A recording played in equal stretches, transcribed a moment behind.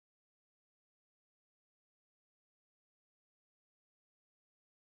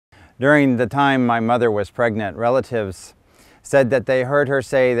During the time my mother was pregnant, relatives said that they heard her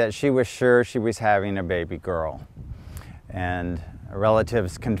say that she was sure she was having a baby girl. And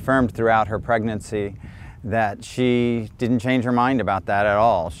relatives confirmed throughout her pregnancy that she didn't change her mind about that at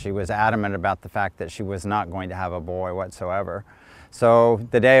all. She was adamant about the fact that she was not going to have a boy whatsoever. So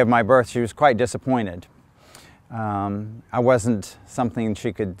the day of my birth, she was quite disappointed. I wasn't something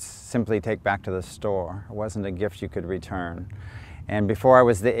she could simply take back to the store. It wasn't a gift you could return. And before I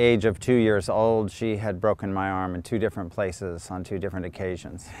was the age of 2 years old, she had broken my arm in 2 different places on 2 different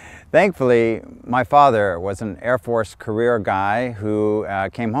occasions. Thankfully, my father was an Air Force career guy who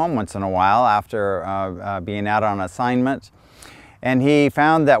came home once in a while after being out on assignment. And he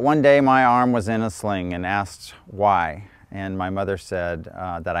found that one day my arm was in a sling and asked why. And my mother said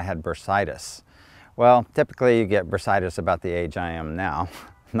that I had bursitis. Well, typically you get bursitis about the age I am now,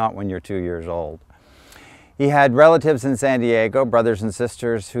 not when you're 2 years old. He had relatives in San Diego, brothers and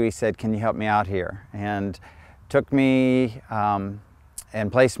sisters, who he said, "Can you help me out here?" And took me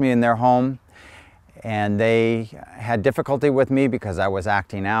and placed me in their home. And they had difficulty with me because I was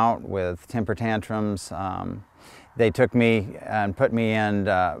acting out with temper tantrums. They took me and put me in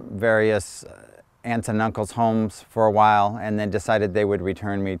various aunts and uncles' homes for a while, and then decided they would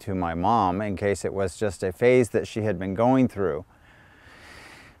return me to my mom in case it was just a phase that she had been going through.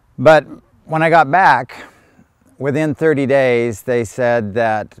 But when I got back, within 30 days, they said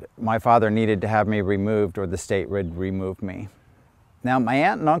that my father needed to have me removed or the state would remove me. Now, my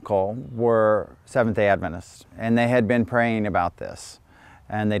aunt and uncle were Seventh-day Adventists, and they had been praying about this.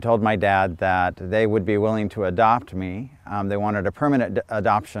 And they told my dad that they would be willing to adopt me. They wanted a permanent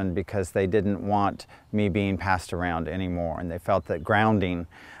adoption because they didn't want me being passed around anymore. And they felt that grounding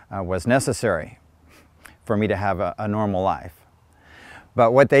was necessary for me to have a normal life.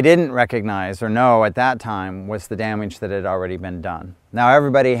 But what they didn't recognize or know at that time was the damage that had already been done. Now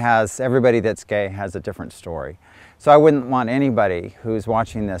everybody that's gay has a different story. So I wouldn't want anybody who's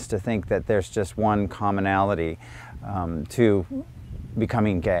watching this to think that there's just one commonality to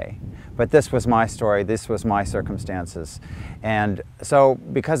becoming gay. But this was my story, this was my circumstances. And so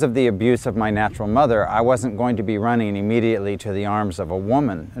because of the abuse of my natural mother, I wasn't going to be running immediately to the arms of a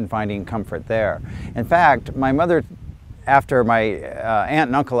woman and finding comfort there. In fact, my mother, after my aunt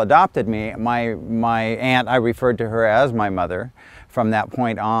and uncle adopted me, my aunt, I referred to her as my mother from that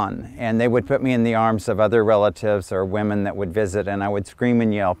point on. And they would put me in the arms of other relatives or women that would visit, and I would scream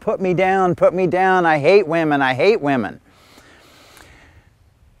and yell, put me down, I hate women, I hate women."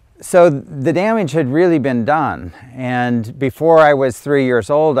 So the damage had really been done. And before I was 3 years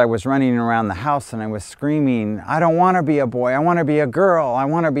old, I was running around the house and I was screaming, "I don't want to be a boy, I want to be a girl, I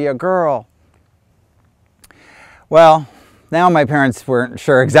want to be a girl." Well, now my parents weren't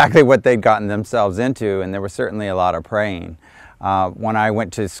sure exactly what they'd gotten themselves into, and there was certainly a lot of praying. When I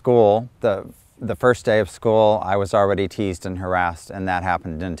went to school, the first day of school, I was already teased and harassed, and that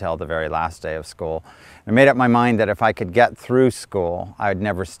happened until the very last day of school. I made up my mind that if I could get through school, I would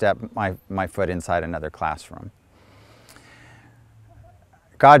never step my foot inside another classroom.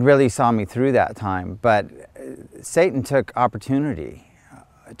 God really saw me through that time, but Satan took opportunity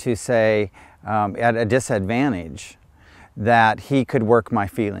to say, at a disadvantage, that he could work my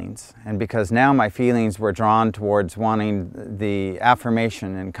feelings. And because now my feelings were drawn towards wanting the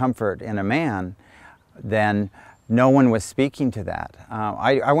affirmation and comfort in a man, then no one was speaking to that.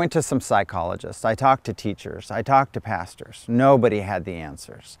 I went to some psychologists, I talked to teachers, I talked to pastors. Nobody had the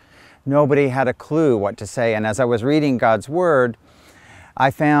answers. Nobody had a clue what to say. And as I was reading God's Word,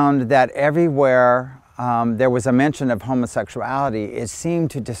 I found that everywhere there was a mention of homosexuality, it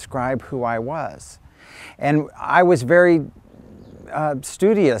seemed to describe who I was. And I was very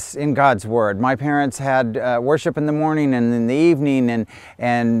studious in God's Word. My parents had worship in the morning and in the evening,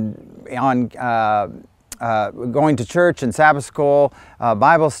 and on going to church and Sabbath school,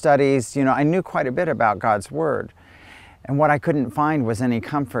 Bible studies. You know, I knew quite a bit about God's Word. And what I couldn't find was any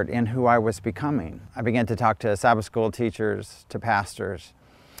comfort in who I was becoming. I began to talk to Sabbath school teachers, to pastors,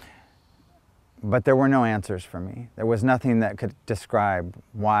 but there were no answers for me. There was nothing that could describe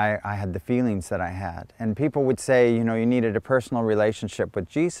why I had the feelings that I had. And people would say, you know, you needed a personal relationship with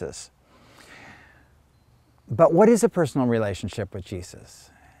Jesus. But what is a personal relationship with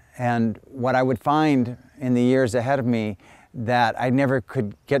Jesus? And what I would find in the years ahead of me, that I never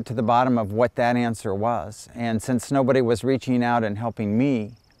could get to the bottom of what that answer was. And since nobody was reaching out and helping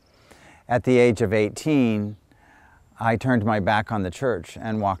me, at the age of 18, I turned my back on the church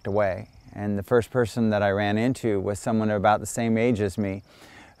and walked away. And the first person that I ran into was someone about the same age as me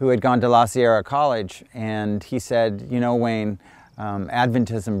who had gone to La Sierra College, and he said, you know, Wayne,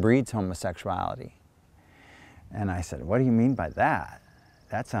 Adventism breeds homosexuality. And I said, what do you mean by that?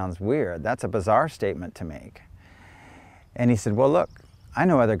 that sounds weird. That's a bizarre statement to make. And he said, well, look, I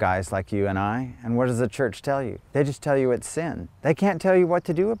know other guys like you and I, and what does the church tell you? They just tell you it's sin. They can't tell you what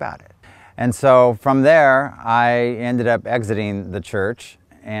to do about it. And so from there, I ended up exiting the church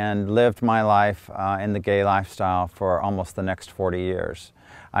and lived my life in the gay lifestyle for almost the next 40 years.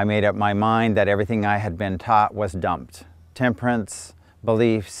 I made up my mind that everything I had been taught was dumped. Temperance,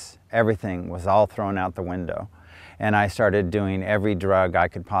 beliefs, everything was all thrown out the window. And I started doing every drug I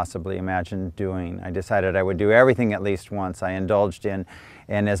could possibly imagine doing. I decided I would do everything at least once. I indulged in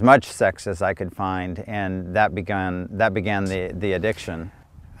as much sex as I could find, and that began the addiction.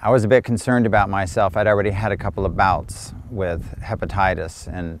 I was a bit concerned about myself. I'd already had a couple of bouts with hepatitis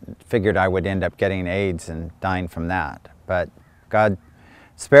and figured I would end up getting AIDS and dying from that. But God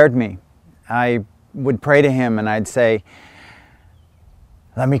spared me. I would pray to Him and I'd say,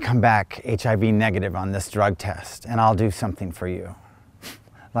 let me come back HIV negative on this drug test and I'll do something for you.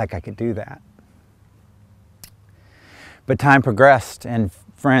 Like I could do that. But time progressed and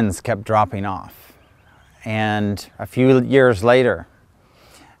friends kept dropping off. And a few years later,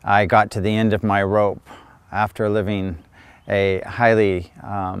 I got to the end of my rope after living a highly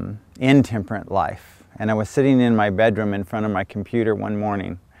intemperate life. And I was sitting in my bedroom in front of my computer one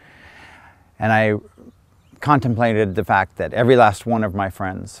morning, and I contemplated the fact that every last one of my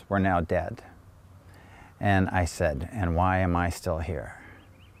friends were now dead. And I said, and why am I still here?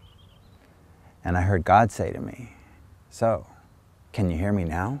 And I heard God say to me, so, can you hear me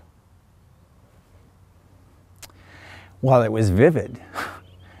now? Well, it was vivid.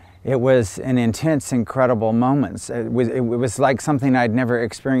 It was an intense, incredible moment. It was like something I'd never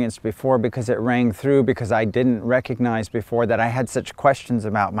experienced before, because it rang through, because I didn't recognize before that I had such questions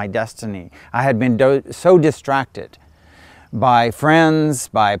about my destiny. I had been so distracted by friends,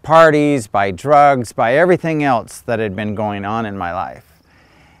 by parties, by drugs, by everything else that had been going on in my life.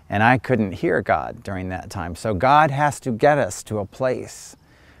 And I couldn't hear God during that time. So God has to get us to a place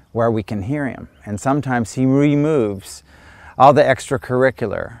where we can hear Him. And sometimes He removes all the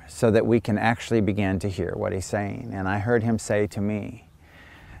extracurricular so that we can actually begin to hear what He's saying. And I heard Him say to me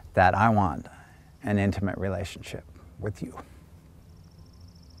that I want an intimate relationship with you.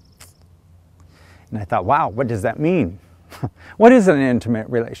 And I thought, wow, what does that mean? What is an intimate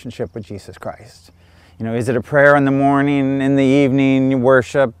relationship with Jesus Christ? You know, is it a prayer in the morning, in the evening, you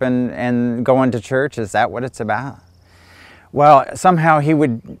worship and going to church? Is that what it's about? Well, somehow He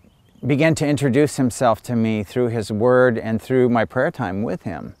would begin to introduce Himself to me through His Word and through my prayer time with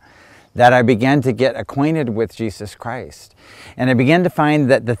Him, that I began to get acquainted with Jesus Christ. And I began to find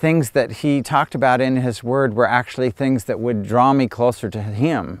that the things that He talked about in His Word were actually things that would draw me closer to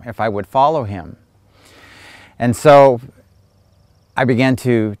Him if I would follow Him. And so I began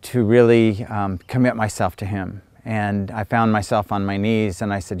to really commit myself to Him. And I found myself on my knees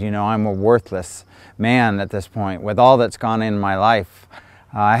and I said, you know, I'm a worthless man at this point. With all that's gone in my life,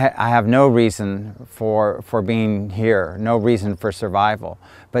 I have no reason for being here, no reason for survival.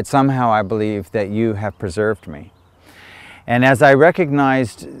 But somehow I believe that You have preserved me. And as I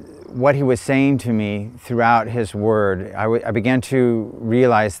recognized what He was saying to me throughout His Word, I began to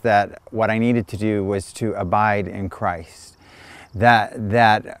realize that what I needed to do was to abide in Christ.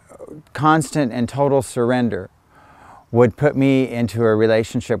 That constant and total surrender would put me into a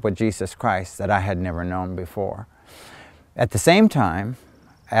relationship with Jesus Christ that I had never known before. At the same time,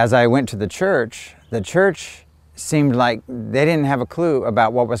 as I went to the church seemed like they didn't have a clue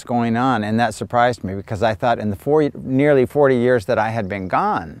about what was going on, and that surprised me, because I thought in the nearly 40 years that I had been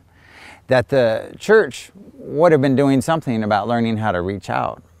gone, that the church would have been doing something about learning how to reach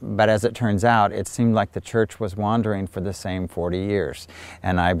out. But as it turns out, it seemed like the church was wandering for the same 40 years.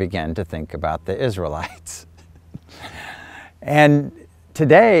 And I began to think about the Israelites. And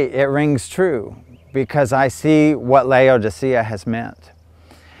today it rings true, because I see what Laodicea has meant.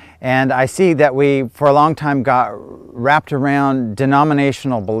 And I see that we, for a long time, got wrapped around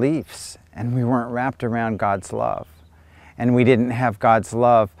denominational beliefs, and we weren't wrapped around God's love. And we didn't have God's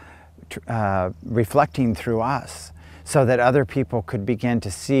love reflecting through us, so that other people could begin to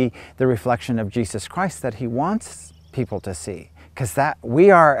see the reflection of Jesus Christ that He wants people to see. Because that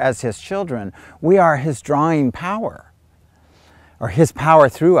we are, as His children, we are His drawing power. Or His power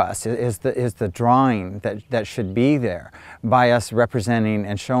through us is the drawing that should be there by us representing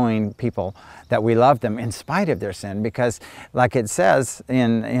and showing people that we love them in spite of their sin. Because like it says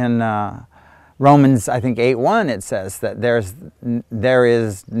in Romans, I think 8:1, it says that there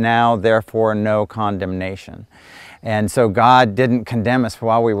is now therefore no condemnation. And so God didn't condemn us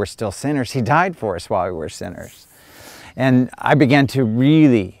while we were still sinners. He died for us while we were sinners. And I began to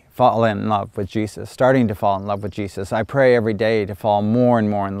really fall in love with Jesus, starting to fall in love with Jesus. I pray every day to fall more and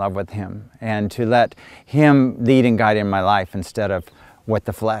more in love with Him and to let Him lead and guide in my life instead of what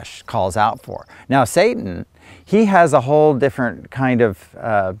the flesh calls out for. Now, Satan, he has a whole different kind of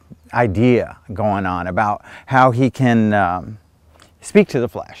idea going on about how he can speak to the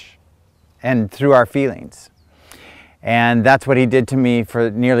flesh and through our feelings. And that's what he did to me for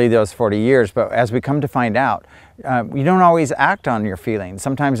nearly those 40 years. But as we come to find out, you don't always act on your feelings.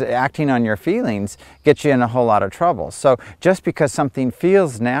 Sometimes acting on your feelings gets you in a whole lot of trouble. So just because something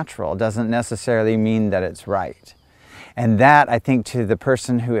feels natural doesn't necessarily mean that it's right. And that, I think, to the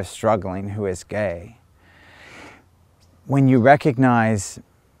person who is struggling, who is gay, when you recognize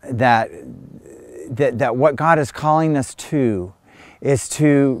that what God is calling us to is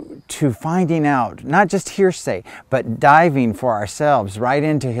to finding out, not just hearsay, but diving for ourselves right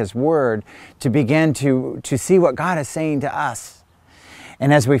into His Word to begin to see what God is saying to us.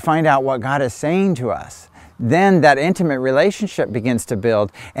 And as we find out what God is saying to us, then that intimate relationship begins to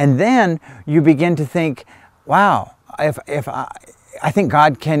build. And then you begin to think, wow, I think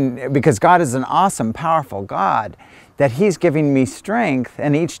God can, because God is an awesome, powerful God, that He's giving me strength,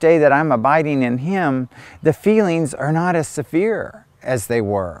 and each day that I'm abiding in Him, the feelings are not as severe as they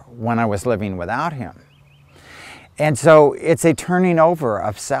were when I was living without Him. And so it's a turning over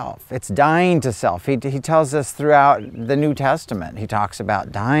of self. It's dying to self. He tells us throughout the New Testament, He talks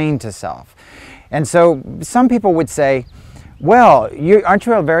about dying to self. And so some people would say, well, aren't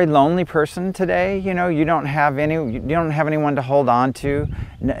you a very lonely person today? You know, you don't have anyone to hold on to,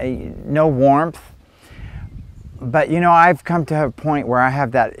 no warmth. But you know, I've come to a point where I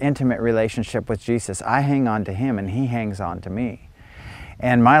have that intimate relationship with Jesus. I hang on to Him and He hangs on to me.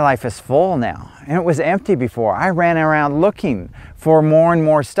 And my life is full now. And it was empty before. I ran around looking for more and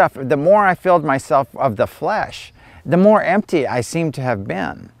more stuff. The more I filled myself of the flesh, the more empty I seem to have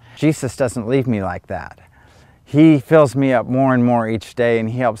been. Jesus doesn't leave me like that. He fills me up more and more each day, and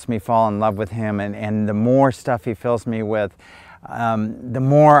He helps me fall in love with Him. And the more stuff He fills me with, the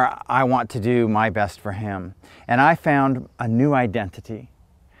more I want to do my best for Him. And I found a new identity.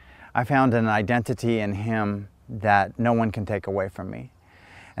 I found an identity in Him that no one can take away from me.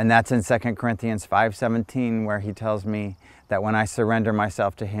 And that's in 2 Corinthians 5:17, where He tells me that when I surrender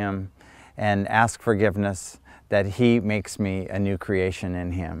myself to Him and ask forgiveness, that He makes me a new creation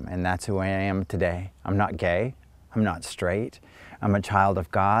in Him. And that's who I am today. I'm not gay. I'm not straight. I'm a child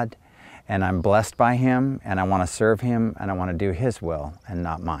of God. And I'm blessed by Him. And I want to serve Him. And I want to do His will and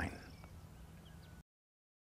not mine.